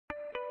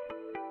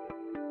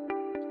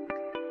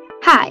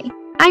Hi,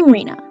 I'm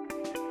Rena.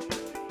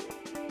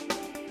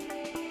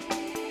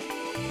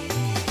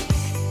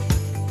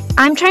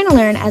 I'm trying to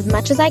learn as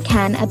much as I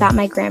can about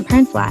my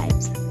grandparents'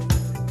 lives.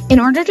 In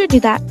order to do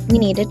that, we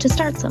needed to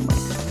start somewhere.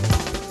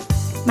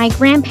 My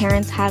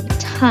grandparents have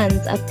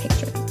tons of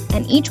pictures,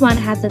 and each one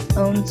has its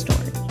own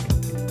story.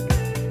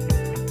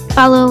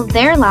 Follow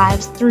their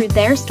lives through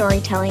their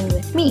storytelling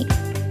with me.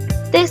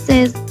 This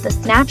is the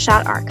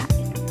Snapshot Archive.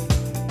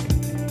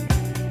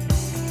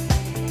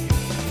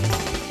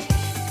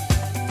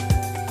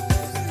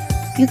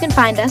 You can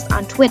find us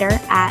on Twitter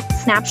at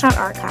Snapshot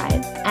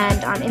Archive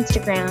and on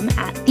Instagram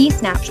at The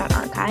Snapshot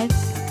Archive.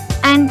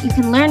 And you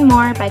can learn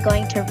more by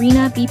going to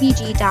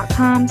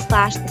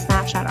renabbg.com/The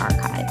Snapshot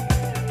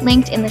Archive,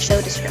 linked in the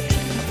show description.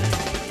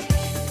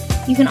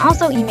 You can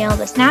also email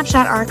the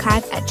Snapshot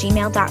Archive at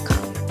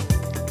gmail.com.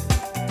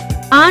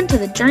 On to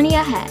the journey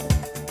ahead.